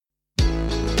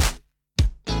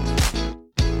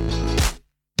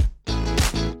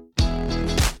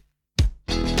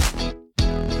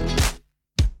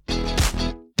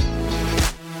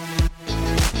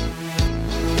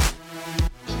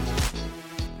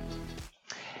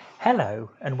Hello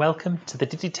and welcome to the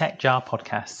DigiTech Jar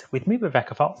podcast with me,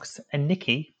 Rebecca Fox, and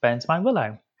Nikki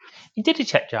Burns-Willow. In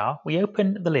DigiTech Jar, we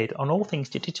open the lid on all things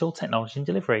digital technology and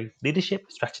delivery,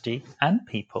 leadership, strategy, and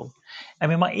people. And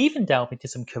we might even delve into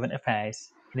some current affairs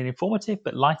in an informative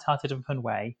but light-hearted and fun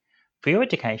way for your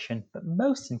education, but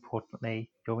most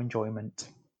importantly, your enjoyment.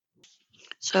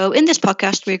 So in this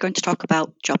podcast, we're going to talk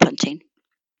about job hunting.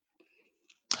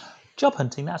 Job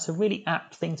hunting, that's a really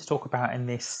apt thing to talk about in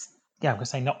this, I'm going to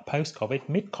say not post-COVID,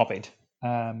 mid-COVID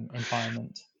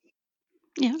environment.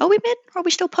 Yeah, are we mid? Are we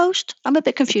still post? I'm a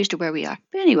bit confused of where we are.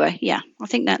 But anyway, yeah, I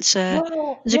think that's a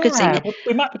good thing.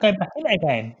 We might be going back in it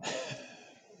again.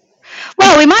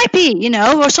 Well, we might be,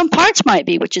 or some parts might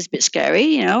be, which is a bit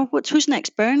scary. Who's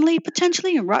next? Burnley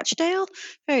potentially and Rochdale.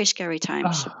 Very scary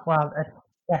times.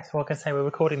 Yes. Well, I can say we're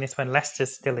recording this when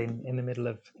Leicester's still in the middle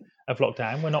of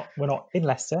lockdown. We're not in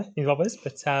Leicester, in Robbers,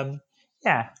 but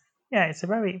it's a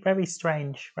very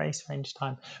strange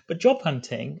time. But job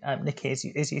hunting, Nikki, is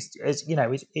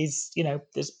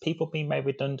there's people being made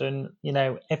redundant.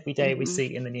 Every day we see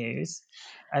it in the news,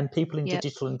 and people in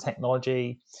digital and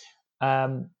technology,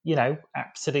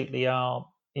 absolutely are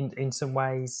in some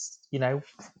ways,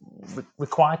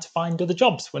 required to find other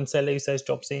jobs once they lose those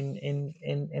jobs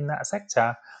in that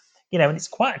sector. And it's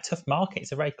quite a tough market.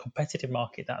 It's a very competitive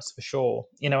market, that's for sure.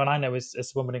 And I know as a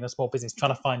woman in a small business,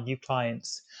 trying to find new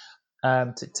clients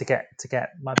to get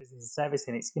my business and service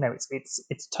in,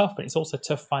 it's tough, but it's also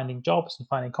tough finding jobs and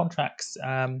finding contracts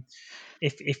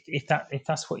if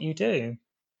that's what you do.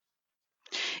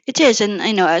 It is, and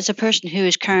as a person who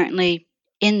is currently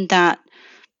in that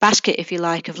basket, if you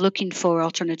like, of looking for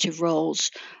alternative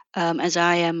roles, as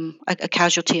I am a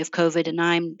casualty of COVID and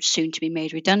I'm soon to be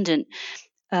made redundant,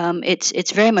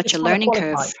 it's very much a learning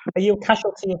curve. Are you a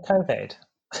casualty of COVID?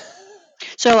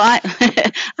 So I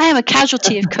am a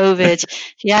casualty of COVID.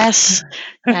 Yes.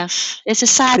 It's a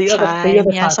sad time.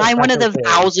 Yes, I'm one of the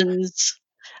thousands.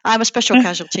 I'm a special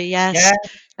casualty. Yes. Yeah.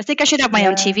 I think I should have my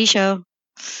own TV show.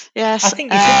 Yes. I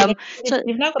think you should.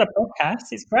 You've now got a podcast.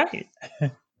 It's great.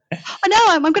 I know.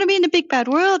 I'm going to be in the big bad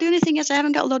world. The only thing is I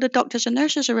haven't got a lot of doctors and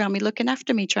nurses around me looking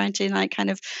after me, trying to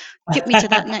kind of get me to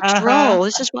that next role.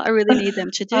 This is what I really need them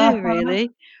to do,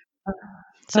 really.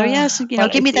 So yes,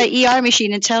 give me that ER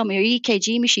machine and tell me, or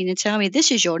EKG machine and tell me,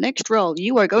 this is your next role.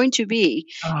 You are going to be,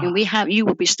 and you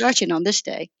will be starting on this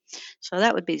day. So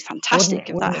that would be fantastic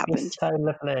if that happened. Wouldn't it be so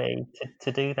lovely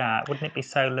to do that? Wouldn't it be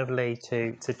so lovely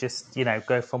to just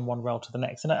go from one role to the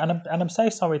next? And I'm so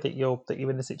sorry that you're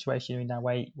in the situation you're in now,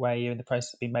 where you're in the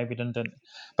process of being made redundant.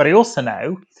 But I also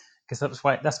know, because that's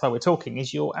why we're talking,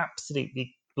 is you're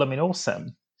absolutely blooming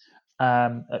awesome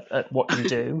at what you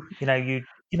do.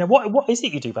 What is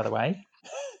it you do, by the way?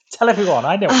 Tell everyone.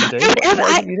 I know what you do.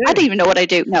 I don't even know what I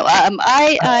do. No,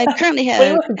 I currently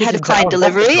head of client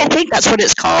delivery. I think that's what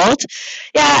it's called.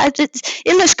 Yeah,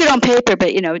 it looks good on paper,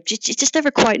 but you just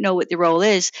never quite know what the role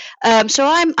is. So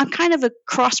I'm kind of a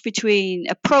cross between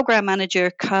a program manager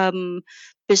come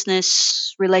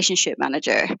business relationship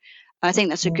manager. I think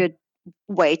that's a good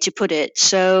way to put it.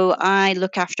 So I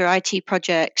look after IT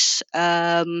projects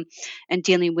and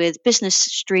dealing with business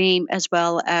stream as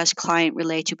well as client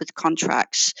related with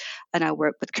contracts. And I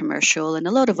work with commercial and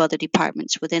a lot of other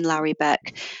departments within Lowry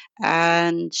Beck.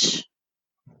 And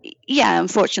yeah,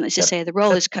 unfortunately to say, the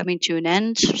role is coming to an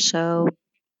end. So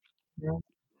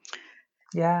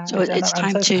so it's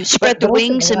time to spread the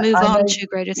wings and move on to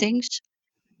greater things.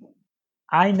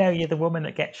 I know you're the woman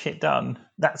that gets shit done.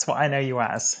 That's what I know you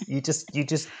as. You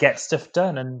just get stuff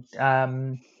done, and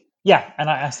and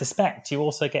I suspect you're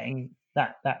also getting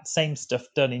that same stuff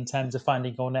done in terms of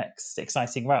finding your next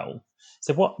exciting role.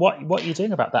 So what are you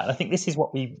doing about that? And I think this is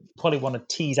what we probably want to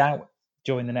tease out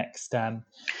during the next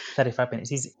 35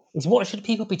 minutes is what should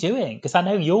people be doing? Because I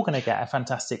know you're going to get a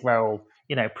fantastic role,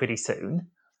 pretty soon.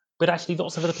 But actually,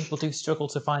 lots of other people do struggle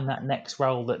to find that next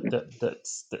role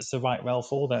that's the right role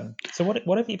for them. So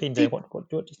what have you been doing? What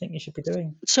do you think you should be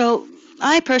doing? So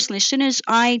I personally, as soon as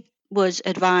I was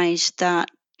advised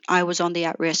that I was on the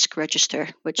at-risk register,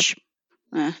 which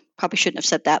probably shouldn't have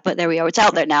said that, but there we are. It's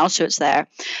out there now, so it's there.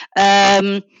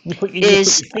 I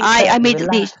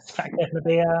immediately.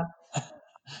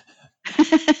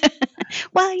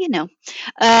 Well,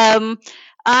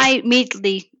 I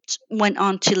immediately went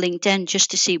on to LinkedIn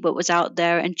just to see what was out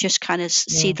there and just kind of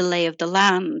see the lay of the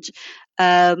land,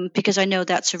 because I know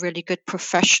that's a really good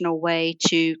professional way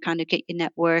to kind of get your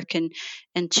network and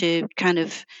to kind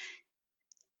of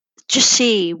just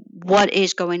see what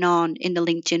is going on in the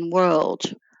LinkedIn world.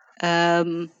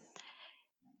 And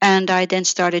I then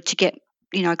started to get,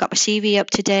 I got my CV up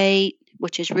to date,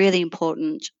 which is really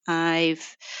important.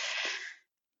 I've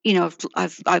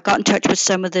I've got in touch with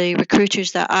some of the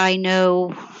recruiters that I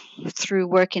know through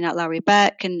working at Lowry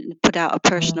Beck, and put out a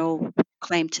personal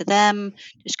claim to them,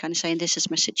 just kind of saying, this is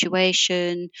my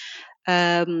situation.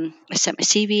 I sent my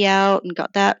CV out and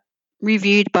got that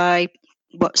reviewed by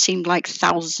what seemed like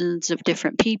thousands of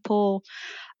different people.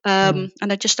 And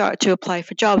I just started to apply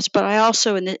for jobs. But I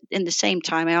also, in the same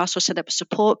time, I also set up a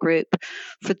support group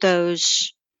for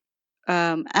those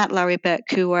at Lowry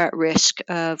Beck who are at risk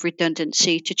of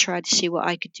redundancy, to try to see what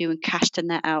I could do and cast a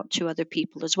net out to other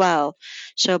people as well.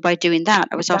 So by doing that,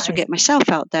 I was also getting myself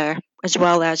out there as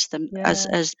well as them,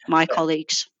 as my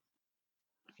colleagues.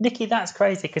 Nikki, that's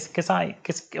crazy because I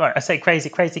say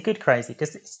crazy, good crazy,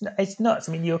 because it's nuts.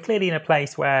 I mean, you're clearly in a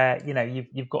place where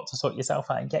you've got to sort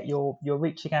yourself out and get you're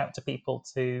reaching out to people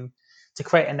to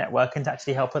create a network and to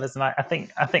actually help others. And I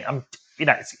think I'm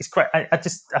it's great. I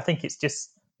think it's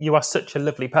just, you are such a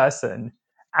lovely person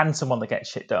and someone that gets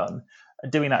shit done.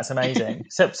 Doing that's amazing.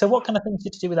 So what kind of things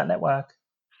did you do with that network?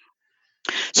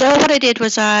 So what I did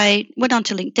was I went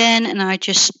onto LinkedIn and I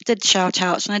just did shout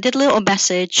outs, and I did a little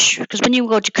message, because when you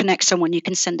go to connect someone, you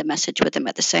can send a message with them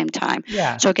at the same time.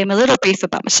 Yeah. So I gave them a little brief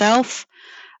about myself.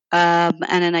 And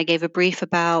then I gave a brief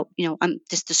about,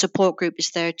 the support group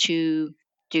is there to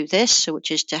do this,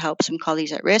 which is to help some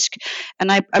colleagues at risk.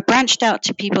 And I branched out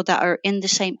to people that are in the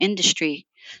same industry.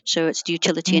 So it's the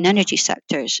utility and energy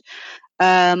sectors.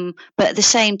 But at the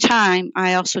same time,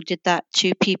 I also did that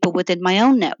to people within my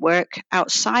own network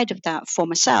outside of that for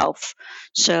myself.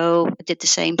 So I did the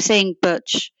same thing, but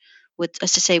with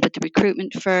the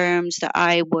recruitment firms that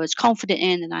I was confident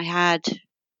in and I had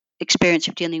experience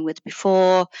of dealing with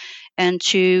before, and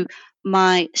to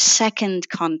my second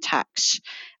contacts.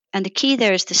 And the key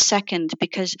there is the second,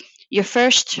 because your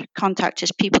first contact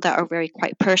is people that are very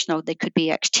quite personal. They could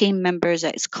be ex-team members,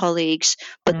 ex-colleagues,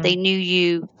 but they knew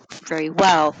you very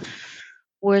well.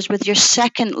 Whereas with your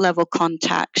second level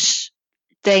contacts,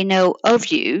 they know of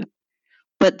you,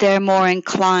 but they're more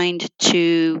inclined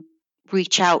to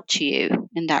reach out to you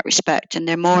in that respect, and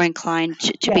they're more inclined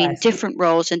to be in different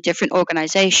roles in different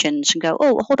organizations and go,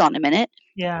 oh, well, hold on a minute.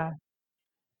 Yeah.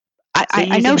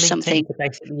 I know something. To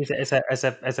basically use it as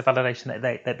a validation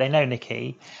that they know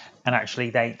Nikki, and actually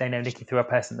they know Nikki through a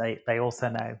person they also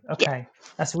know. Okay,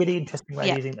 that's a really interesting way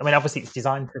of using. I mean, obviously it's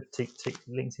designed to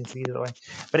LinkedIn to use it that way,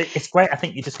 but it's great. I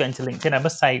think you just go into LinkedIn. I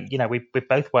must say, we've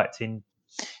both worked in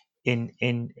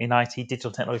IT,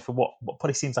 digital technology, for what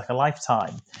probably seems like a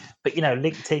lifetime, but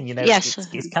LinkedIn,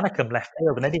 it's kind of come left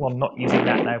field, and anyone not using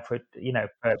that now for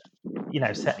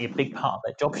certainly a big part of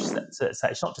their job set.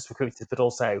 It's not just recruiters, but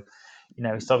also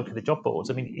historically the job boards.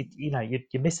 I mean,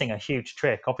 you're missing a huge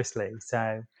trick, obviously.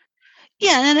 So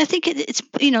yeah, and I think it's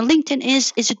LinkedIn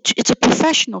it's a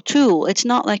professional tool. It's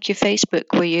not like your Facebook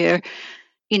where you're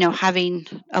having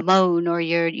a moan, or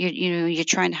you're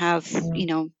trying to have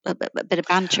a bit of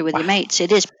banter with your mates.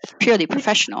 It is purely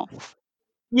professional.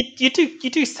 You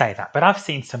do say that, but I've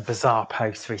seen some bizarre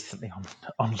posts recently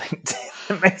on LinkedIn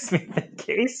that makes me think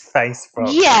it is Facebook.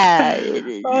 Yeah,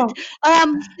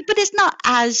 but it's not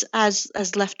as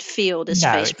left field as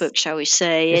Facebook, shall we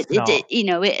say?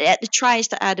 It tries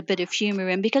to add a bit of humor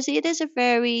in, because it is a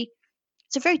very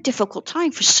difficult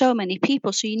time for so many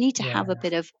people. So you need to have a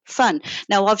bit of fun.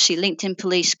 Now, obviously, LinkedIn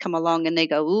police come along and they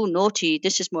go, "Oh, naughty!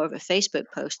 This is more of a Facebook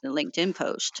post than a LinkedIn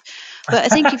post." But I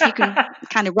think if you can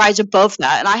kind of rise above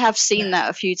that, and I have seen that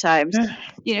a few times,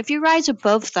 if you rise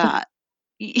above that,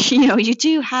 you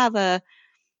do have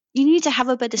you need to have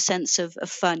a bit of sense of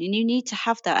fun, and you need to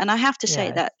have that. And I have to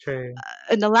say that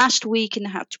in the last week and a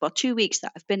half, 2 weeks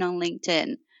that I've been on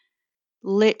LinkedIn,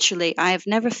 literally, I have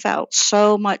never felt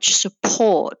so much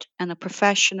support in a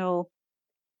professional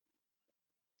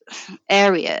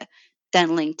area than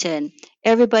LinkedIn.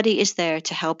 Everybody is there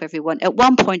to help everyone. At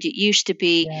one point, it used to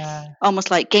be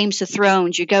almost like Games of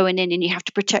Thrones. You're going in and you have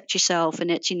to protect yourself, and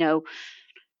it's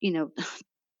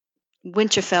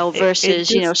Winterfell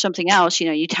versus something else.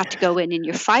 You'd have to go in and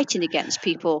you're fighting against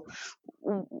people.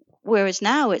 Whereas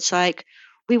now it's like,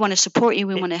 we want to support you,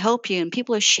 we want to help you, and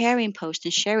people are sharing posts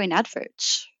and sharing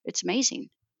adverts. It's amazing.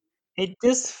 It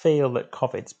does feel that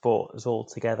COVID's brought us all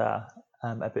together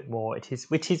a bit more.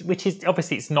 Which is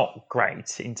obviously, it's not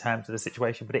great in terms of the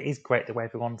situation, but it is great the way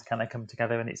everyone's kind of come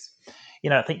together. And it's,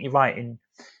 I think you're right in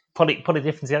probably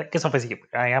difference, because obviously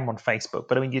I am on Facebook,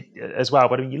 but I mean you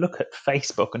look at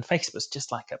Facebook, and Facebook's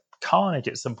just like a carnage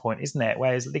at some point, isn't it?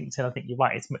 Whereas LinkedIn, I think you're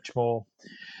right, it's much more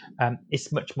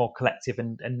collective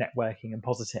and networking and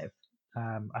positive.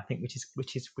 I think which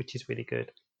is really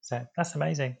good. So that's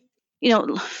amazing.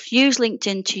 Use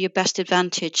LinkedIn to your best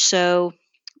advantage. So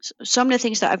some of the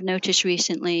things that I've noticed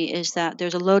recently is that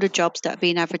there's a load of jobs that are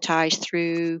being advertised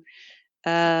through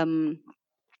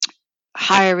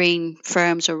hiring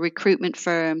firms or recruitment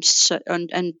firms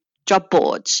and job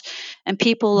boards, and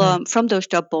people from those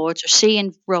job boards are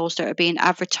seeing roles that are being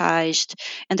advertised,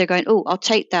 and they're going, oh, I'll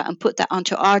take that and put that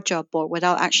onto our job board,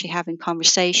 without actually having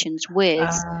conversations with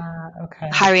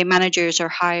hiring managers or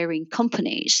hiring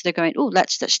companies. They're going, oh,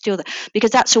 let's do that,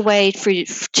 because that's a way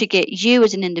to get you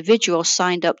as an individual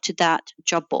signed up to that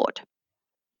job board.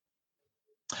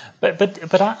 But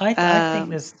I think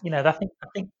there's,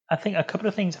 I think a couple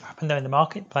of things have happened there in the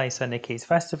marketplace, Nikki's.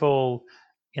 First of all,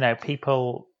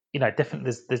 people, different.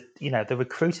 There's the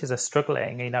recruiters are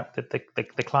struggling.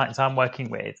 The clients I'm working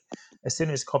with, as soon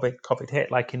as COVID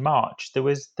hit, like in March, there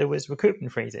was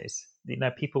recruitment freezes.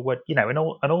 People were,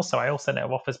 and also I also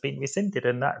know offers being rescinded,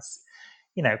 and that's,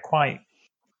 quite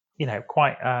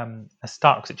a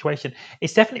stark situation.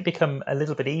 It's definitely become a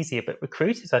little bit easier, but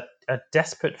recruiters are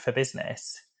desperate for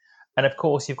business. And of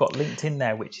course, you've got LinkedIn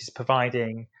there, which is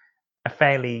providing a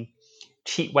fairly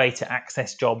cheap way to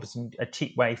access jobs and a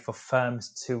cheap way for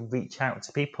firms to reach out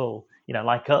to people,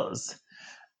 like us,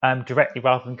 directly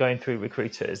rather than going through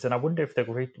recruiters. And I wonder if the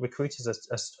recruiters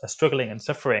are struggling and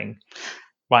suffering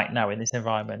right now in this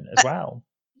environment as well.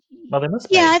 Well, they must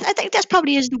be. Yeah, I think that's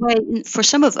probably is the way for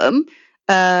some of them.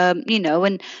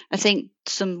 And I think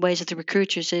some ways of the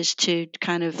recruiters is to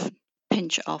kind of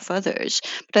pinch off others.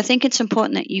 But I think it's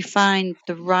important that you find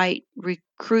the right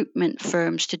recruitment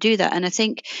firms to do that. And I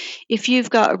think if you've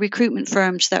got recruitment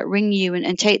firms that ring you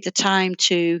and take the time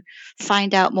to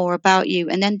find out more about you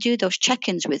and then do those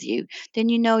check-ins with you, then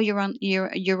you're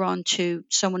on to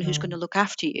someone who's going to look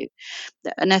after you.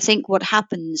 And I think what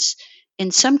happens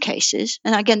in some cases,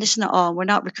 and again, this is not all, we're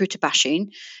not recruiter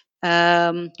bashing.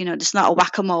 It's not a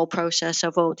whack-a-mole process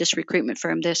of, oh, this recruitment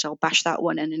firm, this, I'll bash that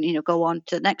one and then, go on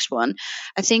to the next one.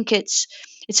 I think it's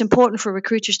important for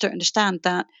recruiters to understand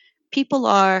that people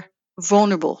are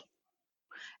vulnerable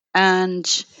and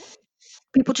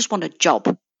people just want a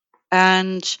job.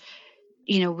 And,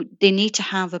 they need to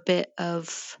have a bit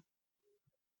of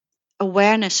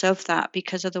awareness of that,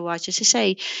 because otherwise, as I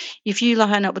say, if you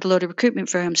line up with a load of recruitment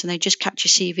firms and they just catch your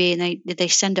CV and they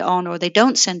send it on, or they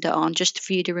don't send it on just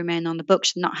for you to remain on the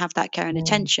books and not have that care and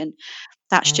attention,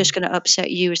 that's just going to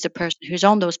upset you as the person who's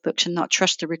on those books and not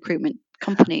trust the recruitment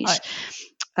companies.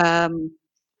 But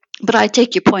I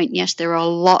take your point. Yes, there are a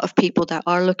lot of people that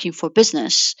are looking for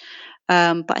business,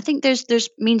 but I think there's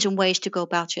means and ways to go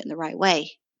about it in the right way.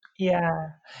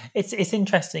 Yeah, it's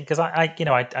interesting because I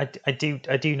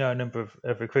do know a number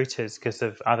of recruiters because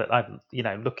of either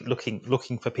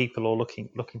looking for people or looking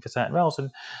for certain roles,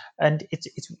 and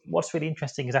it's what's really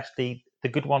interesting is actually the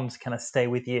good ones kind of stay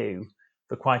with you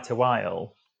for quite a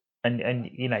while, and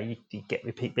you get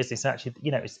repeat business. And actually,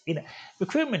 it's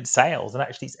recruitment sales, and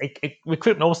actually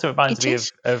recruitment also reminds me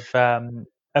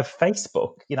of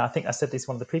Facebook. I think I said this in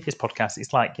one of the previous podcasts.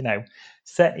 It's like,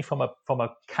 certainly from a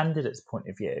candidate's point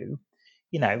of view,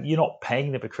 you're not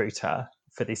paying the recruiter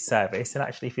for this service, and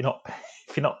actually, if you're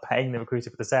not paying the recruiter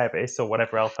for the service or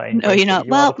whatever else, no, you're not.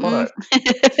 Well, so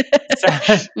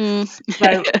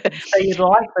you'd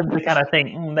like them to kind of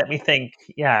think, let me think.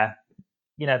 Yeah,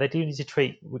 they do need to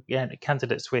treat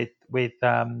candidates with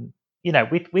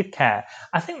care.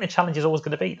 I think the challenge is always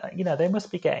going to be that they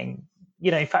must be getting.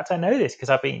 In fact, I know this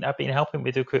because I've been helping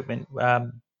with recruitment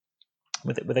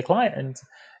with a client, and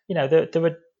there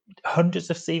were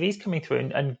hundreds of CVs coming through,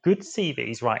 and good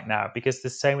CVs right now, because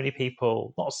there's so many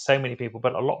people, not so many people,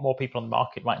 but a lot more people on the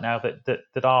market right now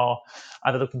that are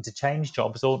either looking to change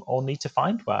jobs or need to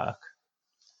find work.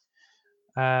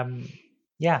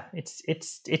 Yeah, it's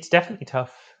definitely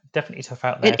tough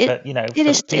out there. But it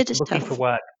is looking tough for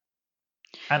work,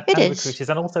 and recruiters,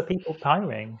 and also people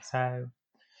hiring. So.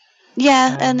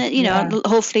 Yeah, and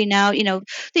hopefully now, though,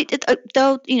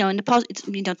 in the positive,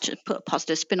 to put a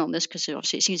positive spin on this, because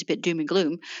obviously it seems a bit doom and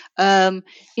gloom.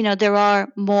 There are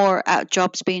more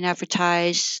jobs being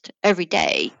advertised every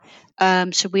day,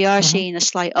 so we are seeing a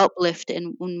slight uplift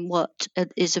in what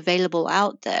is available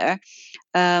out there.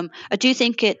 I do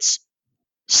think it's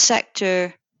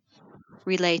sector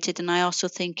related, and I also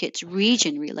think it's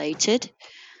region related,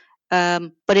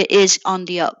 but it is on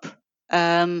the up.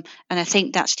 And I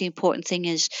think that's the important thing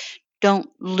is don't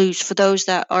lose, for those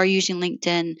that are using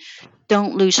LinkedIn,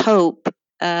 don't lose hope.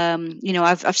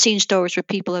 I've seen stories where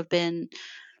people have been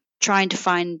trying to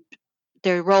find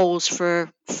their roles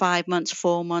for 5 months,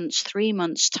 4 months, 3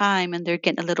 months time, and they're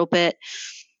getting a little bit,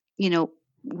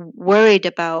 worried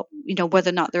about,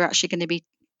 whether or not they're actually going to be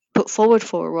put forward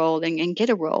for a role and get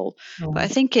a role. But I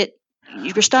think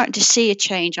you're starting to see a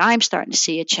change. I'm starting to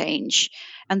see a change.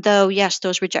 And though, yes,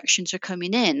 those rejections are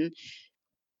coming in,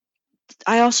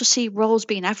 I also see roles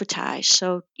being advertised.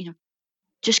 So,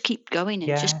 just keep going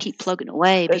and just keep Yes. plugging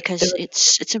away, There because are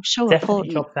it's so definitely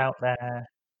important. jobs out there.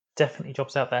 Definitely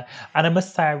jobs out there. And I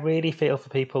must say, I really feel for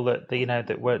people that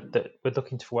were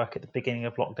looking for work at the beginning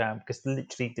of lockdown, because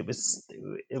literally it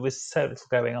was so little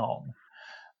going on.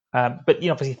 But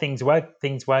obviously things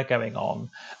were going on,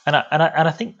 and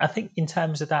I think in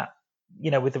terms of that,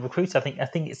 with the recruiter, I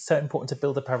think it's so important to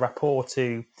build up a rapport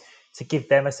to give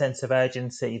them a sense of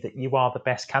urgency that you are the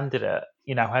best candidate.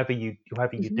 However you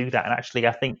do that. And actually,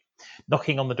 I think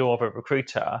knocking on the door of a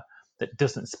recruiter that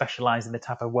doesn't specialize in the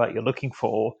type of work you're looking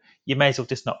for, you may as well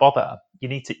just not bother. You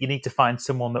need to find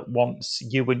someone that wants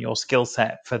you and your skill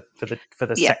set for the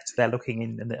Yeah. sector they're looking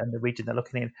in, and the region they're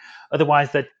looking in.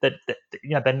 Otherwise, they're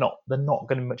not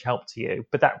going to be much help to you.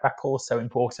 But that rapport is so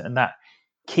important, and that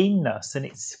keenness, and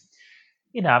it's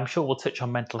I'm sure we'll touch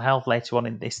on mental health later on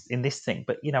in this thing.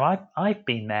 But I've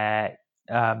been there,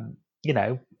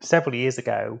 several years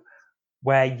ago,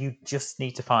 where you just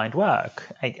need to find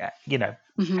work.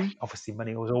 Obviously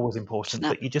money was always important,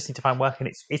 but you just need to find work, and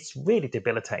it's really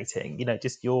debilitating.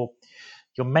 Just your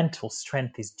mental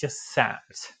strength is just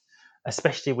sapped,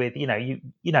 especially with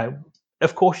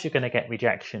of course you're going to get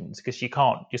rejections, because you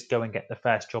can't just go and get the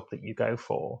first job that you go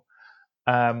for.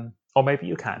 Or maybe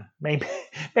you can. Maybe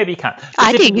you can.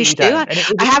 I do used to.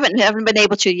 I haven't been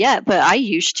able to yet, but I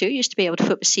used to be able to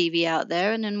put my CV out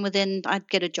there, and then within I'd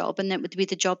get a job, and it would be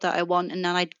the job that I want, and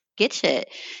then I'd get it.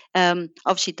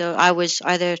 Obviously, though, I was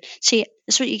either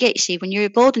that's what you get. You see, when you're a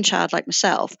golden child like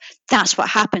myself, that's what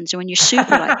happens. And when you're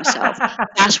super like myself,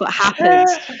 that's what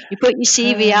happens. You put your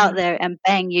CV out there, and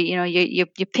bang,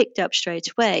 you're picked up straight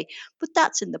away. But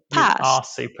that's in the past. You are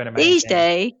super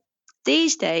amazing.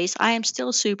 These days, I am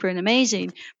still super and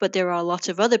amazing, but there are a lot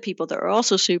of other people that are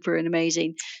also super and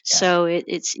amazing. Yeah. So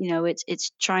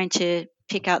it's trying to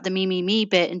pick out the me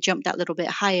bit and jump that little bit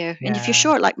higher. Yeah. And if you're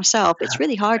short like myself, it's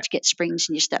really hard to get springs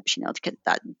in your steps, to get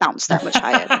that bounce that much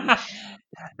higher.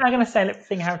 I'm going to say, let's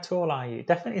see, how tall are you?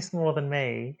 Definitely smaller than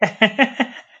me.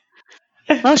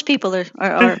 Most people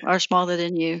are smaller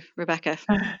than you, Rebecca.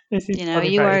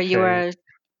 You are.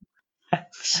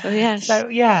 So yes. So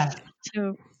yeah.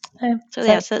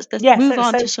 Let's move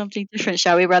on to something different,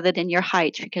 shall we, rather than your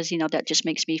height, because that just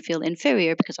makes me feel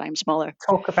inferior because I'm smaller.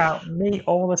 Talk about me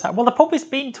all the time. Well, the problem is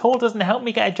being tall doesn't help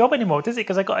me get a job anymore, does it?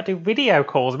 Because I got to do video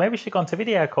calls. Maybe I should go on to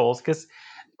video calls, because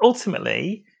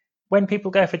ultimately, when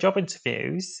people go for job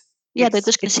interviews, they're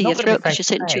just going to see your throat because you're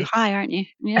sitting too high, aren't you?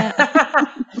 Yeah.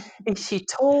 Is she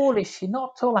tall? Is she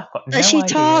not tall? I've got no idea. Is she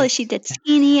tall? Is she dead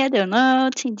skinny? I don't know.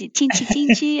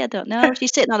 Teensy. I don't know.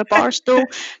 She's sitting on a bar stool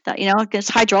that gets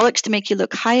hydraulics to make you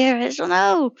look higher. I don't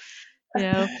know.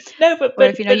 No, but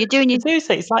if you're doing your.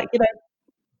 Seriously, it's like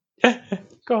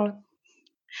Go on.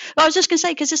 Well, I was just going to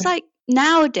say, because it's like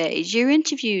nowadays your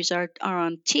interviews are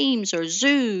on Teams or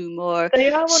Zoom or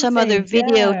some other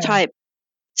video type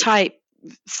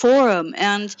forum,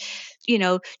 and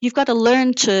you've got to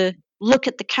learn to look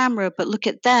at the camera but look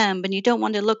at them, and you don't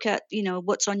want to look at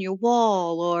what's on your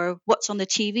wall or what's on the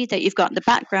TV that you've got in the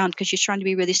background, because you're trying to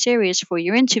be really serious for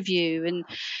your interview, and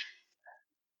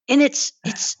it's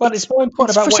more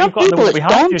important about what you've got on the wall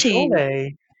behind you,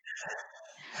 surely.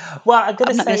 Well, I'm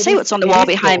not going to say what's on the wall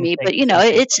behind me, but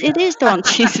it is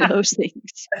daunting. Those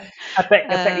things. I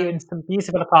bet you're in some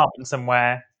beautiful apartment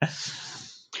somewhere.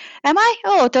 Am I?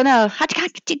 Oh, I don't know.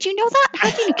 Did you know that? How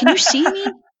do you? Can you see me?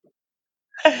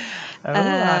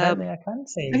 I don't think I can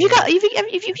see.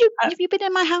 Have you been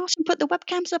in my house and put the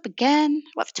webcams up again?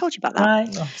 What have I told you about that?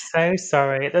 I'm so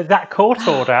sorry. That court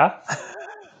order.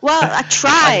 Well, I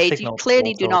tried. You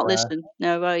clearly do not listen.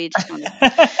 No, well, you just don't.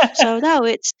 So no,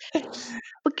 it's.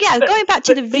 But yeah, going back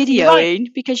to the videoing,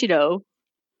 because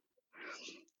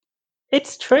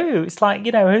it's true. It's like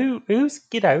who's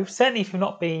certainly, if you've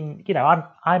not been,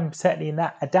 I'm certainly in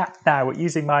that adapt now at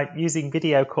using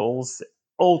video calls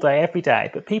all day, every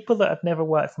day. But people that have never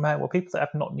worked from home, or people that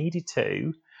have not needed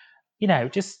to,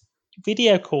 just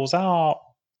video calls are,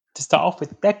 to start off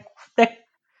with,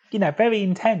 they're very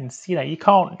intense. You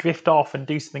can't drift off and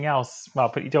do something else.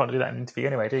 Well, but you don't want to do that in an interview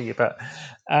anyway, do you? But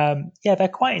they're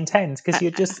quite intense, because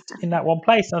you're just in that one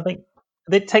place. And I think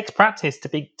it takes practice to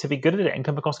be good at it and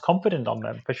come across confident on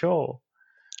them, for sure.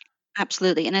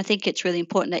 Absolutely. And I think it's really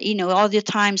important that, all the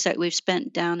times that we've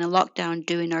spent down in lockdown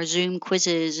doing our Zoom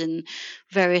quizzes and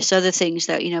various other things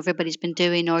that, everybody's been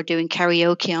doing, or doing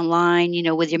karaoke online,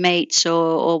 with your mates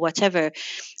or whatever.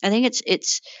 I think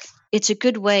it's a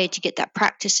good way to get that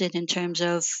practice in terms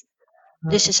of,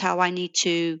 this is how I need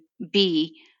to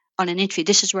be on an interview.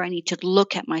 This is where I need to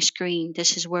look at my screen.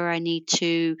 This is where I need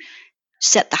to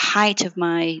set the height of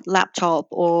my laptop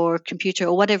or computer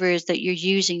or whatever it is that you're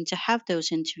using to have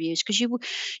those interviews, because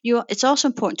it's also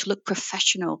important to look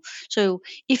professional. So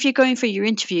if you're going for your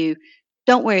interview,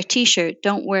 don't wear a t-shirt,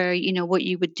 don't wear what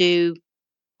you would do,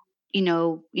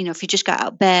 if you just got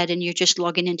out of bed and you're just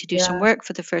logging in to do some Yeah, work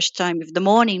for the first time of the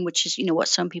morning, which is what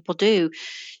some people do.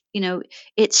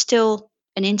 It's still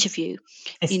an interview,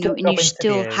 it's still a and you job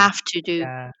still interview. have to do,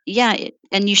 Yeah,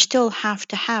 and you still have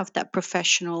to have that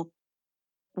professional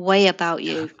way about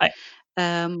you. I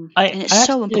And it's I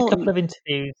so actually did a couple important. of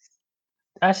interviews.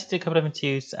 I actually did a couple of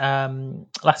interviews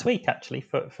last week, actually,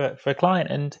 for a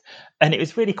client, and it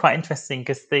was really quite interesting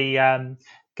because the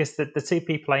two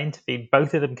people I interviewed,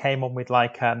 both of them came on with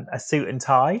like a suit and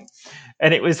tie,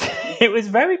 and it was it was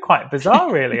very quite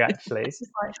bizarre, really. Actually, it's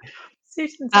just like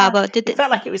suit and tie. But It felt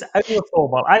like it was over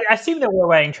formal. I assume they were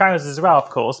wearing trousers as well, of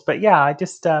course, but yeah, I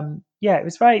just yeah,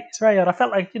 it's very odd. I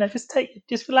felt like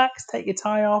just relax, take your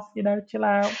tie off, chill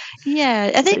out. yeah,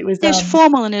 I But think it was there's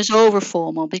formal and there's over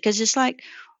formal, because it's like,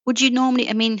 would you normally?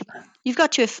 I mean, you've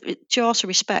got to also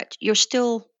respect you're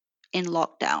still in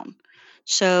lockdown.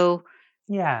 So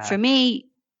yeah. for me,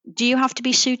 do you have to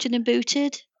be suited and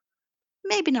booted?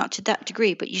 Maybe not to that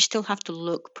degree, but you still have to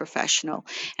look professional.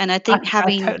 And I think I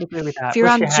totally agree with if that. you're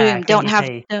Brush on your hair, Zoom, clean don't your have,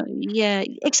 teeth. yeah,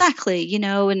 exactly,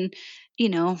 and, you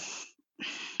know,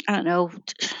 I don't know,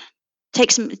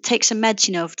 take some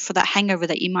meds, for that hangover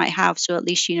that you might have. So at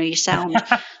least, you sound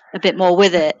a bit more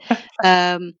with it.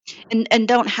 And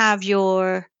don't have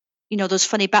those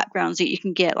funny backgrounds that you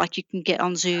can get, like you can get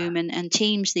on Zoom and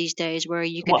Teams these days, where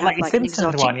you can What, have like your like an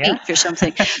Simpsons exotic one, yeah? beach or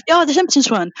something. Oh, the Simpsons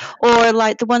one, or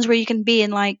like the ones where you can be in,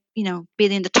 like, be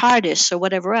in the TARDIS or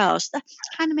whatever else. That's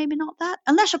kind of maybe not that,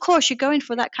 unless of course you're going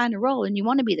for that kind of role and you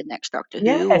want to be the next Doctor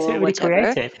Yeah, Who it's or really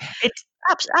whatever. creative.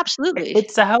 Absolutely.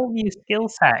 It's a whole new skill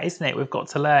set, isn't it? We've got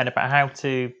to learn about how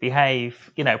to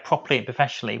behave, properly and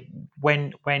professionally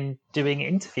when doing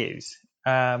interviews.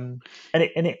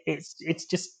 It's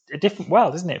just a different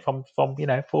world, isn't it? From 4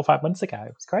 or 5 months ago,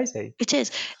 it's crazy. It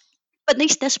is. But at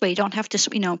least this way, you don't have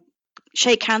to,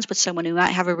 shake hands with someone who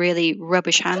might have a really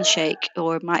rubbish handshake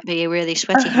or might be a really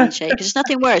sweaty handshake. Because there's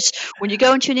nothing worse when you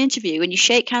go into an interview and you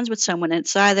shake hands with someone, and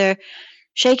it's either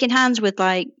shaking hands with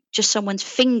like just someone's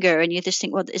finger, and you just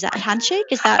think, well, is that a handshake?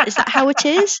 Is that how it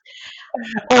is?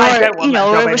 I Or don't want that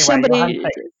job or if anyway. Your somebody, handshake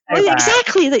is so well, yeah, bad.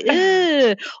 exactly, like,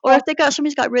 ugh. Or if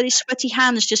somebody's got really sweaty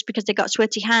hands just because they got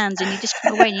sweaty hands, and you just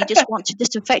come away and you just want to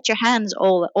disinfect your hands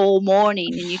all morning,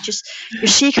 and you're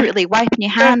secretly wiping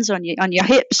your hands on your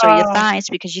hips or your Oh, thighs,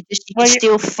 because you can well,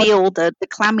 still well, feel the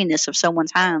clamminess of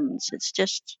someone's hands. It's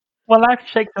just, well, life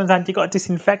shake someone's hand, you've got to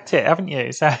disinfect it, haven't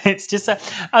you? So it's just, I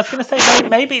was going to say,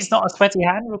 maybe it's not a sweaty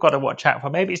hand we've got to watch out for.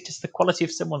 Maybe it's just the quality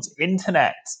of someone's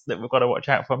internet that we've got to watch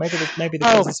out for. Maybe the oh,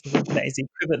 quality of someone's internet is the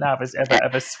equivalent now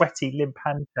of a sweaty, limp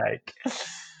handshake.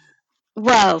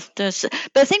 well, but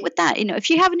I think with that, if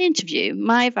you have an interview,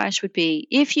 my advice would be,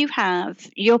 if you have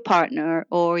your partner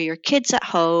or your kids at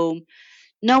home,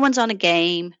 no one's on a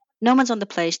game, no one's on the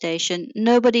PlayStation,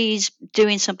 nobody's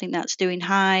doing something that's doing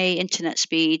high internet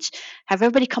speeds, have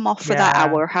everybody come off for that Yeah.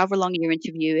 hour, however long your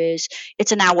interview is.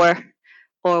 It's an hour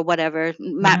or whatever.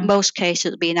 Mhm. Most cases,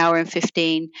 it'll be an hour and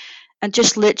 15. And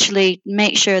just literally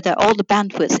make sure that all the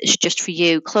bandwidth is just for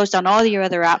you. Close down all your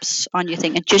other apps on your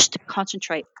thing and just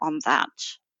concentrate on that.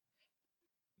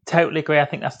 Totally agree. I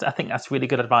think that's really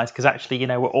good advice, because actually,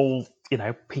 we're all,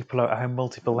 people are at home,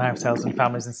 multiple households and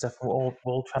families and stuff. We're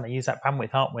all trying to use that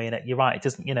bandwidth, aren't we? And you're right. It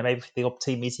doesn't, maybe for the odd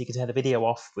team meeting, you can turn the video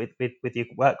off with your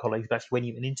work colleagues, but actually, when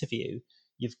you an interview,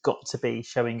 you've got to be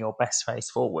showing your best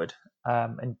face forward.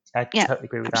 And I Yeah, totally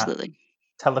agree with that. absolutely.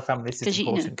 Tell the family this is Because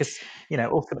important, because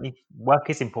ultimately work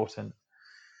is important.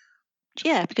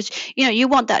 yeah, because you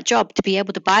want that job to be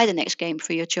able to buy the next game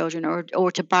for your children,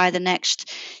 or to buy the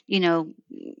next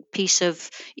piece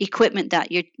of equipment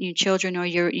that your children or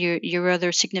your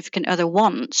other significant other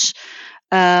wants.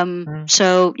 Mm.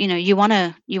 So you want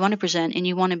to present, and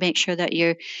you want to make sure that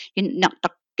you're not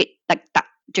like that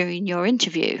during your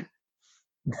interview.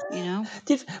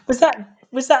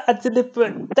 Was that a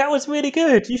deliberate? That was really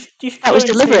good. You should That go was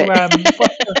into deliberate.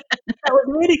 that was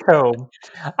really cool.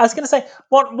 I was going to say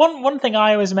one thing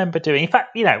I always remember doing. In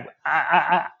fact,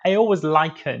 I always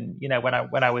liken, when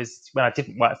I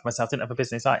didn't work for myself, didn't have a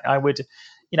business, I would,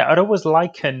 I'd always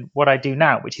liken what I do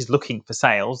now, which is looking for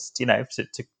sales,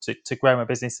 to grow my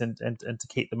business and to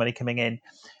keep the money coming in.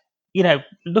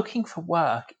 Looking for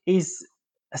work is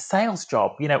a sales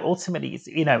job. Ultimately,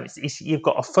 it's you've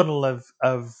got a funnel of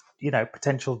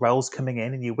potential roles coming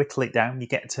in, and you whittle it down. You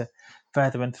get to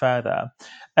further and further,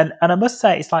 and I must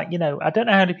say, it's like, I don't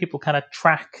know how many people kind of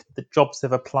track the jobs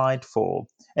they've applied for,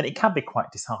 and it can be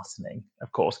quite disheartening,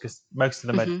 of course, because most of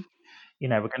them are,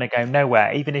 Mm-hmm. we're going to go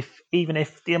nowhere, even if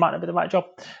they might not be the right job.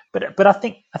 But I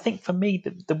think for me,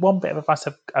 the one bit of advice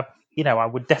I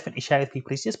would definitely share with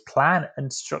people is just plan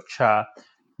and structure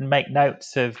and make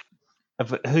notes of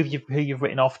who you've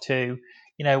written off to,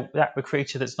 that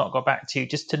recruiter that's not got back to you,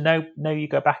 just to know you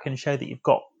go back and show that you've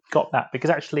got that,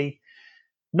 because actually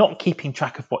not keeping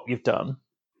track of what you've done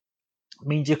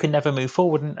means you can never move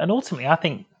forward, and ultimately I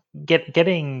think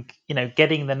getting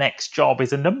the next job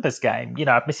is a numbers game.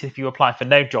 Admittedly, if you apply for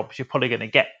no jobs, you're probably going to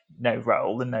get no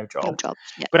role and no job. No jobs,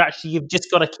 yeah. But actually, you've just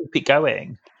got to keep it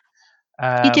going.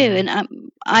 You do, and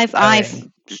I've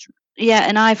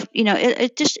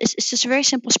it's just a very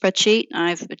simple spreadsheet.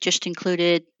 I've just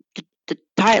included the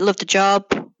title of the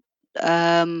job,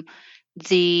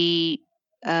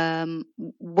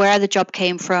 where the job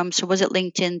came from. So was it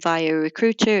LinkedIn via a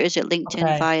recruiter? Is it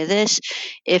LinkedIn via this?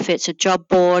 If it's a job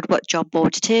board, what job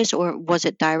board it is, or was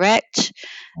it direct?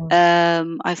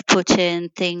 I've put in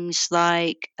things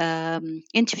like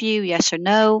interview, yes or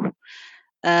no.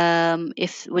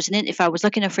 If I was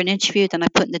looking for an interview, then I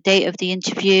put in the date of the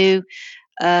interview.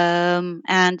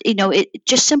 And it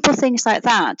just simple things like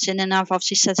that, and then I've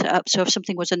obviously set it up so if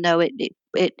something was a no,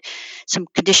 it some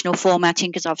conditional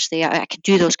formatting, because obviously I can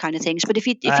do those kind of things. But if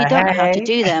you don't know how to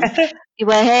do them,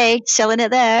 selling it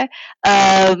there,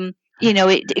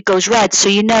 it goes red, so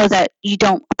you know that you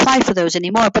don't apply for those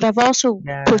anymore. But I've also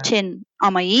put in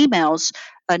on my emails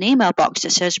an email box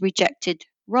that says rejected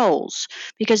roles,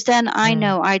 because then I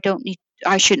know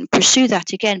I shouldn't pursue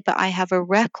that again, but I have a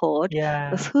record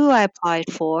of who I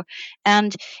applied for.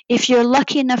 And if you're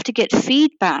lucky enough to get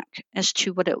feedback as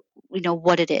to what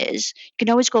it is, you can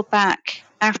always go back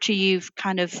after you've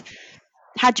kind of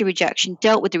had your rejection,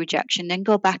 dealt with the rejection, then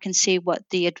go back and see what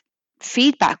the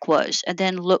feedback was, and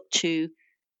then look to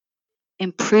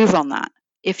improve on that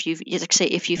if you've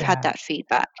had that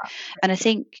feedback. And I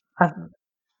think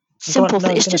simple.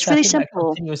 It's just really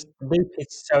simple. Continuous loop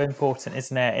is so important,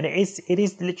 isn't it? And it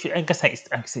is literally. I guess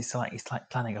it's like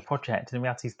planning a project. And in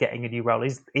reality, getting a new role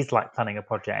is like planning a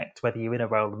project, whether you're in a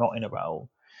role or not in a role.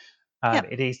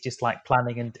 It is just like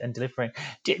planning and delivering.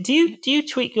 Do you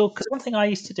tweak your? Because one thing I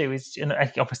used to do is,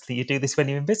 obviously you do this when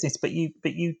you're in business, but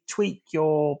you tweak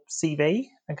your CV,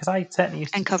 and because I certainly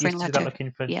used to do that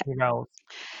looking for new roles.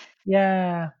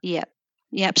 Yeah.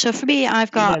 So for me,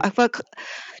 I've got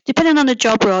depending on the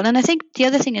job role, and I think the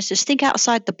other thing is just think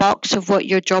outside the box of what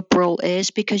your job role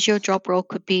is, because your job role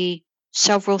could be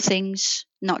several things,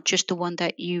 not just the one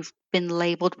that you've been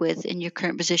labeled with in your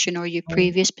current position or your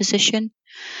previous position.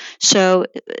 So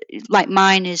like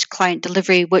mine is client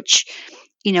delivery, which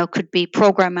could be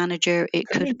program manager, it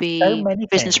could be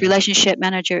business relationship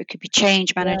manager, it could be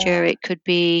change manager, it could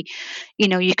be,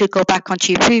 you could go back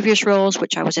onto your previous roles,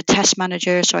 which I was a test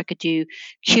manager, so I could do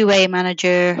QA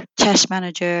manager, test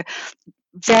manager,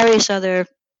 various other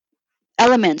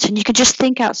elements. And you could just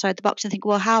think outside the box and think,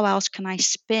 well, how else can I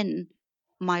spin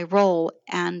my role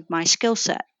and my skill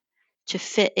set to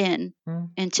fit in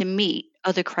and to meet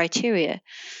other criteria?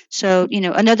 So,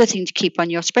 another thing to keep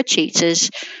on your spreadsheets is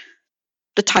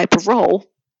the type of role,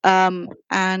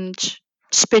 and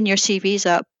spin your CVs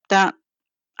up that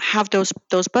have those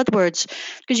buzzwords,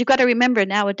 because you've got to remember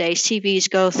nowadays CVs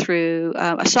go through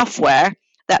a software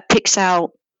that picks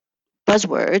out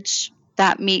buzzwords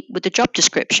that meet with the job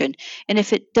description, and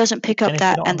if it doesn't pick up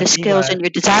that and the skills and your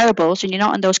desirables, and you're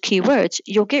not on those keywords,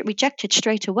 you'll get rejected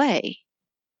straight away.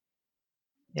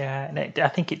 Yeah, and I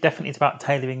think it definitely is about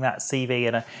tailoring that CV,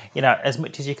 and as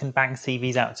much as you can bang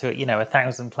CVs out to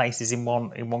 1,000 places in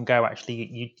one go,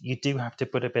 actually you do have to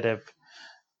put a bit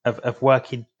of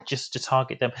work in just to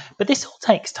target them. But this all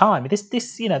takes time. This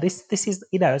is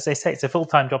as they say, it's a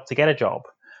full-time job to get a job.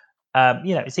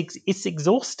 It's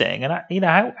exhausting, and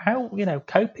how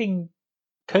coping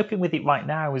with it right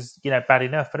now is bad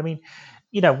enough. But I mean,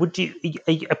 do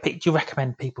you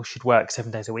recommend people should work 7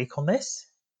 days a week on this?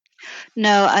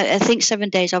 No, I think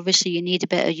 7 days, obviously you need a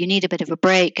bit of a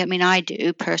break. I mean, I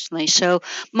do personally. So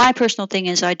my personal thing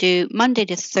is I do Monday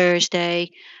to Thursday,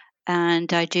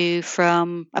 and I do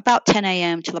from about 10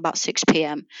 a.m. till about 6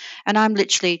 p.m. And I'm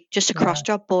literally just across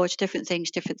job boards, different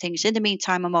things. In the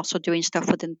meantime, I'm also doing stuff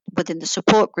within the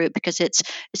support group, because it's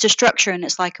a structure and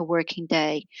it's like a working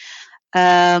day.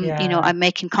 I'm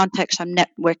making contacts, I'm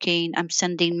networking, I'm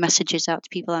sending messages out to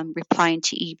people, I'm replying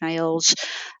to emails.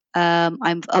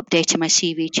 I'm updating my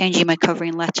CV, changing my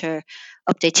covering letter,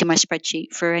 updating my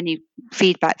spreadsheet for any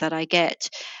feedback that I get.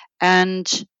 And,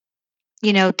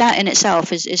 that in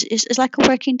itself is like a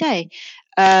working day.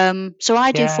 So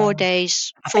I do 4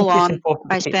 days full on.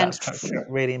 I spend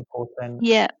really important.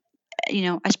 Yeah.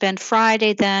 I spend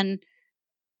Friday then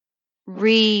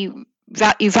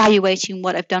evaluating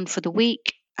what I've done for the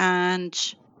week and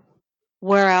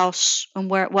what else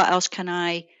can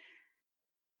I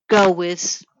go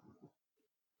with,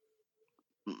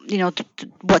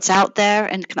 what's out there,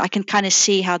 and I can kind of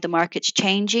see how the market's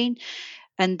changing.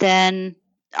 And then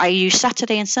I use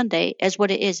Saturday and Sunday as what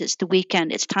it is. It's the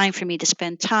weekend. It's time for me to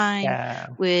spend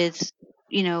time with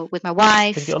my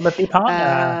wife, with your lovely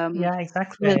partner. Yeah,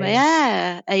 exactly. And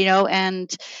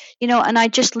I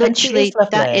just literally,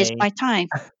 that is my time.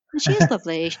 She is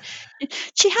lovely.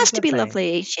 She has to be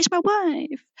lovely. She's my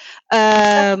wife.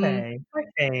 Okay.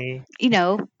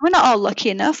 We're not all lucky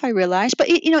enough, I realize, but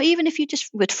even if you just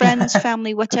with friends,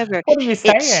 family, whatever, what are you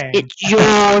saying? It's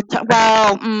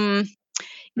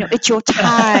your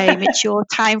time. It's your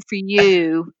time for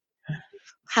you.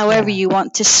 However you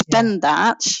want to spend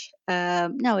that.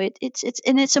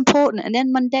 It's important. And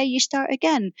then Monday you start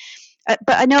again.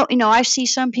 But I know, I see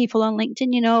some people on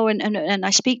LinkedIn, and I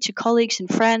speak to colleagues and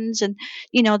friends, and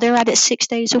they're at it 6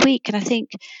 days a week, and I think,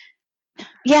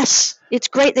 yes, it's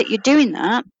great that you're doing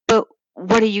that, but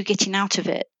what are you getting out of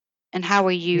it, and how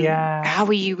are you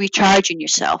recharging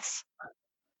yourself?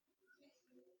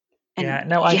 And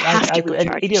you have to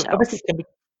recharge yourself. Obviously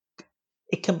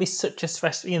it can be such a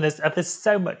stress. There's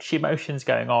so much emotions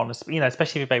going on.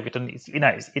 Especially with baby redundancy.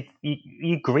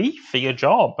 You grieve for your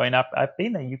job. I mean, I've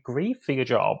been there. You grieve for your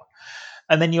job,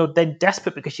 and then you're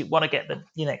desperate because you want to get the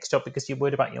next job because you're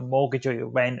worried about your mortgage or your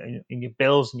rent and your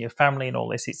bills and your family and all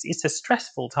this. It's a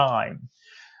stressful time,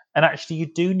 and actually you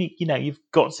do need. You've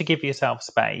got to give yourself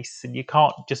space, and you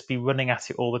can't just be running at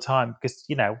it all the time because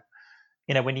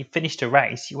when you finished a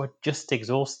race, you are just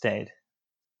exhausted.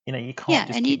 You can't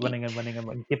just keep running and running and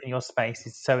running. Giving your space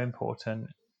is so important.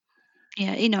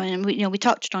 Yeah, and we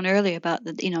touched on earlier about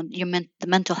the the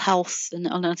mental health and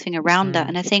another thing around that,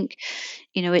 and I think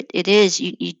it is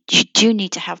you do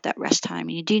need to have that rest time,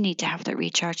 and you do need to have that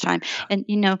recharge time, and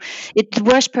the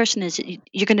worst person is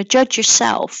you're going to judge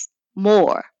yourself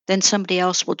more than somebody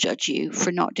else will judge you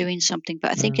for not doing something.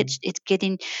 But I think it's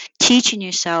teaching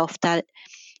yourself that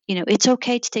it's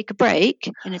okay to take a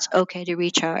break and it's okay to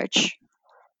recharge.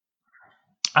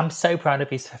 I'm so proud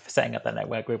of you for setting up that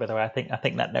network group. By the way, I think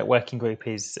that networking group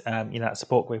is, that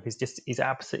support group is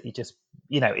absolutely just,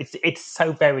 it's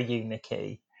so very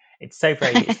unique. It's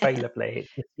very lovely.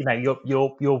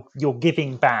 You're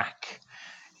giving back,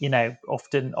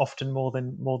 often more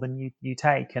than you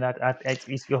take, and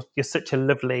you're such a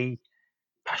lovely,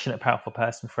 passionate, powerful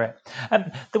person for it.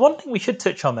 The one thing we should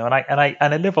touch on though, and I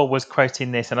Livell was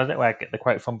quoting this, and I don't know where I get the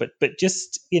quote from, but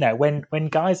just when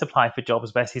guys apply for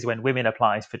jobs versus when women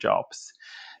apply for jobs,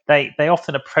 they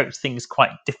often approach things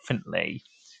quite differently.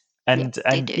 And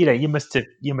you must have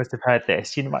heard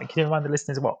this. Can you remind the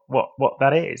listeners what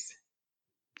that is?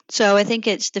 So I think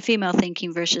it's the female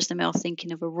thinking versus the male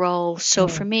thinking of a role. So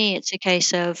for me, it's a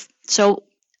case of,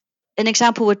 an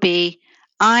example would be,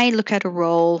 I look at a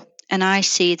role and I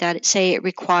see that it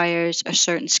requires a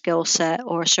certain skill set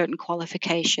or a certain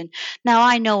qualification. Now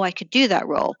I know I could do that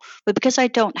role, but because I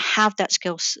don't have that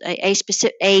skill,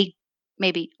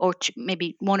 maybe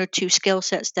one or two skill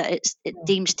sets that it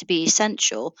deems to be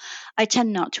essential, I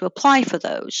tend not to apply for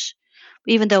those,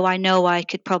 even though I know I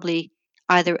could probably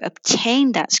either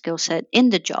obtain that skill set in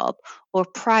the job or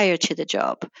prior to the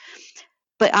job,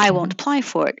 but I won't apply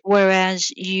for it.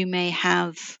 Whereas you may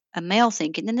have a male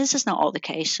thinking, and this is not all the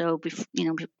case. So,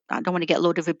 I don't want to get a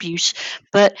load of abuse,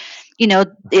 but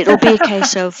it'll be a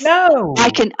case of no, I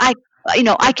can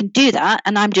do that,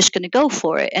 and I'm just going to go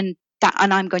for it, and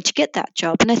I'm going to get that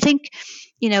job. And I think,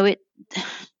 it's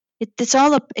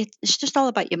just all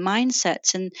about your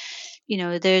mindsets, and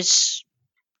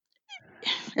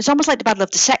it's almost like the Battle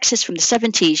of the Sexes from the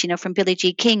 70s, from Billie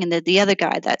Jean King and the other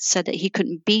guy that said that he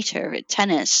couldn't beat her at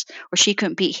tennis, or she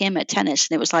couldn't beat him at tennis.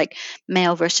 And it was like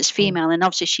male versus female. And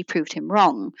obviously she proved him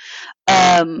wrong.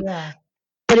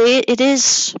 But it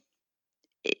is,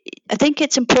 I think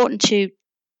it's important to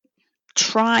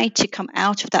try to come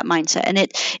out of that mindset. And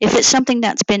if it's something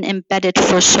that's been embedded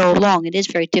for so long, it is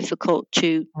very difficult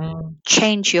to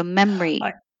change your memory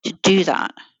to do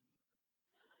that.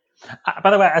 By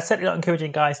the way, I'm certainly not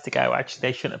encouraging guys to go. Actually,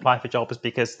 they shouldn't apply for jobs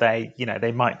because they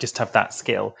might just have that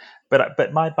skill.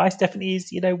 But my advice definitely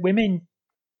is, women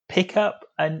pick up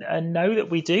and know that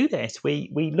we do this.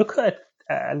 We look at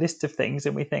a list of things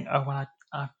and we think, oh well,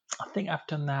 I think I've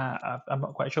done that. I'm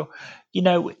not quite sure.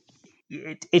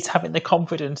 It's having the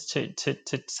confidence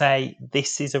to say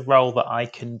this is a role that I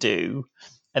can do,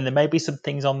 and there may be some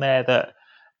things on there that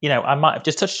I might have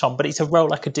just touched on, but it's a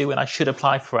role I could do and I should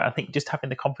apply for it. I think just having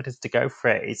the confidence to go for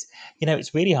it is,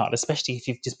 it's really hard, especially if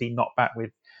you've just been knocked back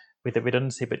with the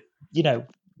redundancy. But,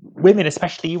 women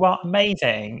especially, you are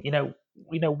amazing.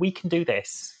 We can do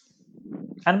this.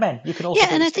 And men, you can also do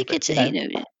and this I think too, it's but,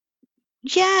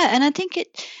 and I think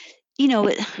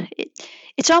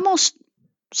it's almost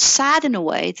sad in a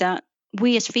way that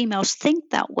we as females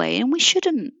think that way, and we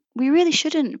shouldn't. We really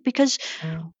shouldn't, because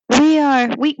we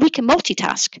can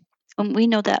multitask, and we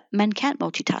know that men can't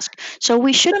multitask. So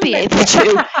we should be able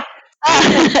to.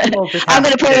 I'm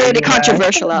going to put it really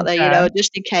controversial out there,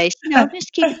 just in case,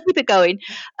 just keep it going.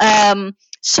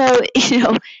 So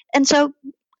and so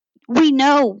we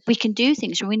know we can do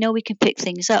things, and we know we can pick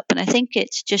things up, and I think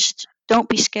it's just, don't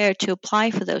be scared to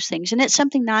apply for those things, and it's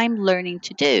something that I'm learning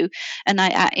to do, and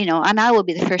I will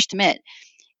be the first to admit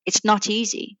it's not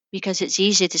easy, because it's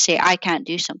easier to say I can't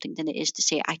do something than it is to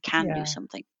say I can do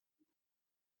something.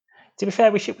 To be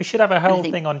fair, we should have a whole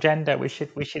thing on gender. We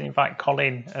should invite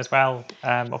Colin as well.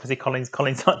 Obviously, Colin's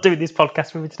not doing this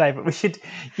podcast with me today, but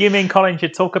me and Colin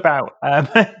should talk about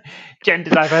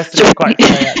gender diversity quite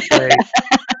today, actually.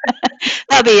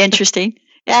 That'd be interesting.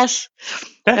 Yes.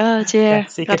 Oh dear.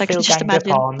 So God, I could just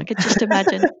imagine. I could just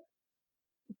imagine.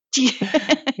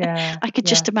 I could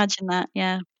just imagine that.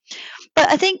 Yeah. But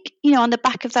I think, on the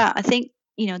back of that, I think,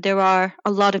 there are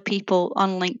a lot of people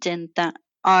on LinkedIn that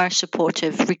are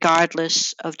supportive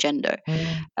regardless of gender,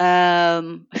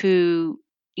 who,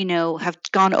 have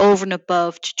gone over and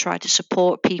above to try to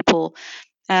support people.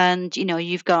 And,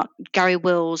 you've got Gary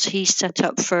Wills, he's set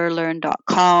up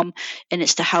furlearn.com, and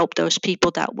it's to help those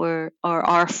people that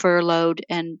are furloughed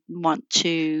and want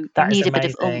to need a bit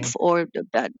of oomph or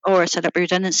set up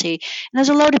redundancy. And there's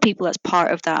a load of people that's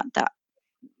part of that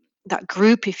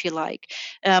group, if you like.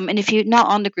 And if you're not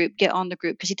on the group, get on the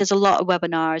group, because he does a lot of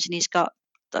webinars, and he's got,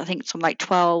 I think, some like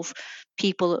 12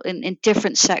 people in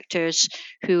different sectors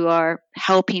who are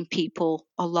helping people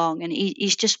along, and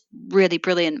he's just really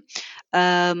brilliant.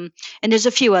 And there's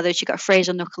a few others. You got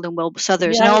Fraser Knuckle and Will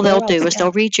Southers, and all they'll do is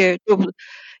they'll read your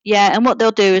and what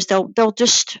they'll do is they'll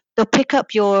pick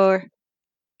up your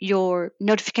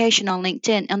notification on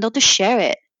LinkedIn, and they'll just share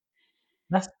it.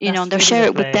 And they'll share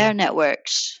it with their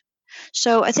networks.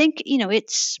 So I think,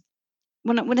 it's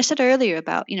when I said earlier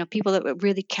about, people that were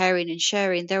really caring and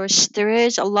sharing, there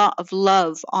is a lot of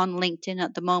love on LinkedIn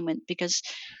at the moment, because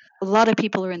a lot of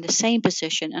people are in the same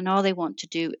position, and all they want to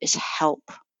do is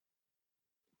help.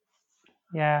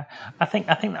 Yeah, I think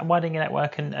that widening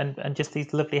network and just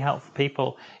these lovely, helpful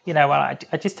people, I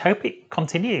just hope it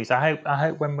continues. I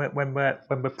hope when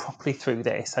we're properly through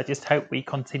this, I just hope we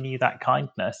continue that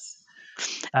kindness.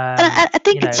 And I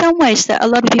think in some ways that a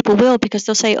lot of people will, because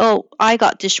they'll say, oh, I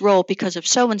got this role because of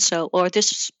so-and-so, or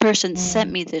this person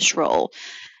sent me this role,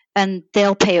 and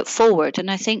they'll pay it forward. And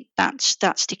I think that's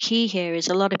the key here, is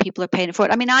a lot of people are paying it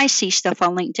forward. I mean, I see stuff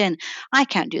on LinkedIn. I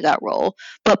can't do that role,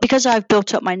 but because I've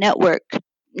built up my network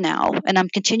now, and I'm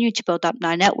continuing to build up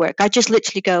my network, I just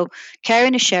literally go,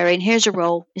 caring is sharing, here's a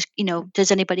role, does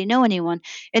anybody know anyone?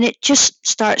 And it just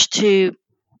starts to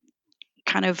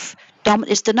kind of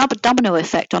it's the domino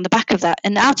effect on the back of that,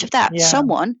 and out of that,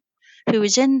 someone who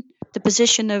is in the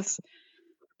position of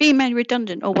being made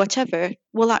redundant or whatever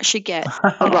will actually get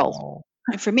a role.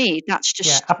 And for me, that's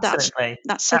just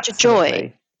that's such a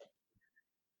joy.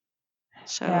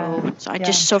 So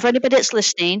so for anybody that's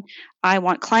listening, I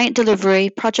want client delivery,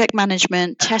 project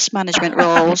management, test management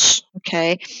roles.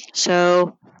 Okay,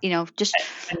 so just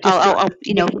I'll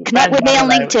connect with me on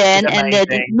LinkedIn,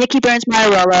 and Nikki Burns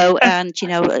Marrolo, and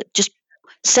just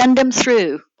send them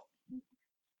through.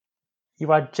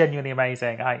 You are genuinely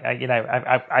amazing.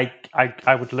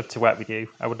 I would love to work with you.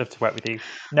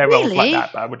 No roles like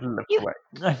that, but I would love to work.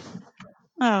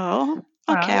 Oh,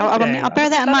 okay. I'll bear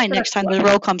that in mind next time the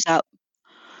role comes out.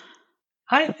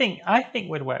 I think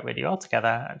we'd work with you all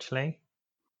together, actually.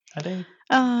 I do.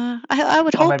 I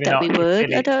would hope that we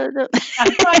would. I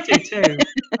do too.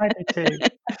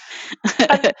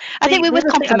 I think we would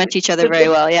complement each other very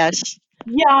well. Yes.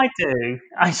 Yeah, I do.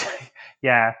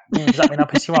 Yeah. Does that mean I'll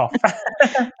piss you off?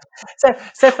 so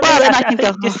for me, I can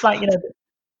go. Just like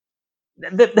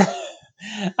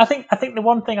I think the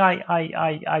one thing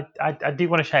I do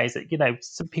want to share is that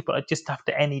some people are just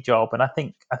after any job, and I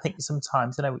think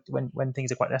sometimes when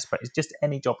things are quite desperate, it's just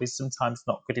any job is sometimes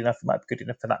not good enough. It might be good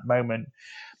enough for that moment,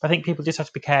 but I think people just have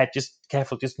to be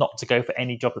careful just not to go for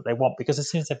any job that they want, because as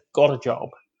soon as they've got a job,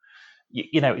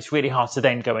 it's really hard to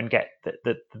then go and get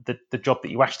the job that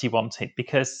you actually wanted,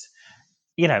 because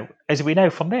as we know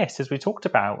from this, as we talked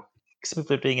about, some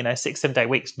people are doing 6-7 day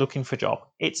weeks looking for a job.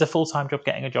 It's a full-time job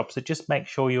getting a job, so just make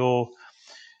sure you're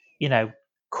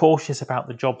cautious about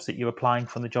the jobs that you're applying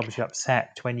for and the jobs you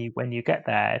accept when you get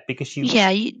there, because it's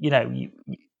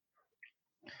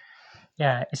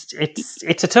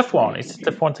a tough one. It's a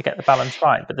tough one to get the balance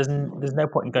right, but there's no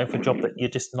point in going for a job that you're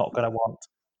just not going to want.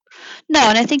 No,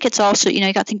 and I think it's also, you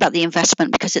got to think about the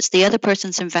investment, because it's the other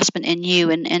person's investment in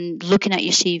you, and looking at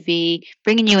your CV,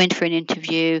 bringing you in for an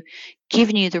interview,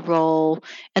 giving you the role,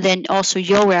 and then also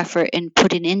your effort in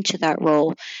putting into that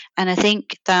role. And I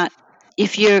think that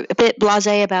if you're a bit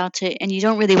blasé about it and you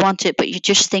don't really want it, but you're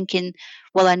just thinking,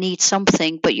 well, I need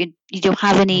something, but you don't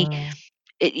have any,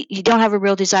 you don't have a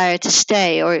real desire to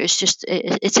stay, or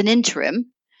it's an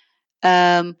interim,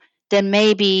 then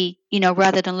maybe,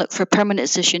 rather than look for a permanent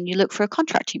position, you look for a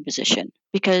contracting position,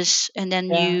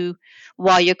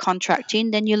 while you're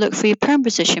contracting, then you look for your perm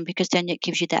position, because then it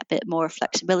gives you that bit more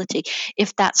flexibility,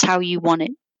 if that's how you want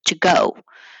it to go.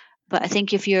 But I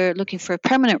think if you're looking for a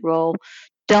permanent role,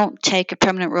 don't take a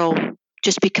permanent role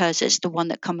just because it's the one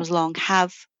that comes along.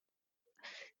 Have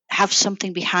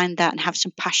something behind that, and have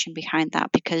some passion behind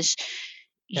that, because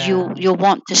you'll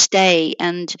want to stay.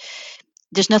 And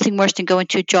there's nothing worse than going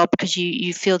to a job because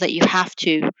you feel that you have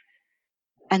to,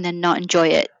 and then not enjoy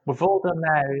it. We've all done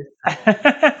those.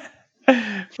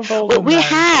 We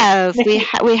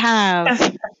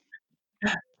have.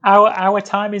 Our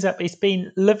time is up. It's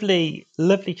been lovely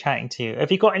chatting to you.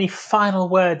 Have you got any final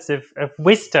words of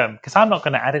wisdom? Because I'm not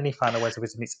going to add any final words of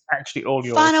wisdom. It's actually all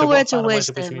yours. Final words of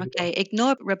wisdom. Okay,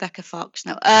 ignore Rebecca Fox.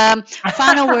 No.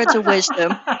 Final words of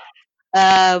wisdom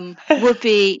would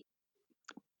be: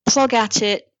 plug at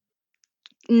it,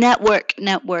 network.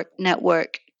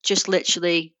 Just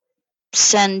literally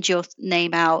send your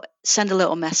name out, send a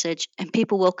little message, and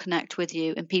people will connect with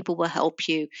you and people will help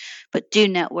you. But do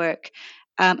network.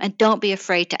 And don't be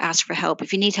afraid to ask for help.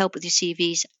 If you need help with your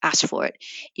CVs, ask for it.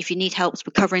 If you need help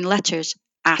with covering letters,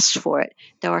 ask for it.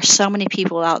 There are so many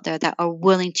people out there that are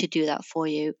willing to do that for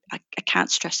you. I can't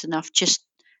stress enough. Just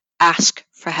ask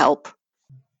for help.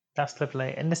 That's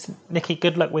lovely. And listen, Nikki,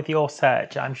 good luck with your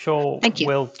search. I'm sure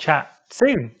we'll chat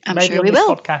soon. I'm maybe sure on we this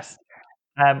will. Podcast,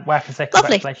 where I can say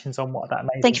congratulations on what that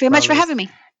amazing. Thank you very much for having me.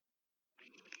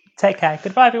 Take care.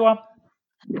 Goodbye, everyone.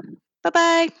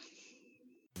 Bye-bye.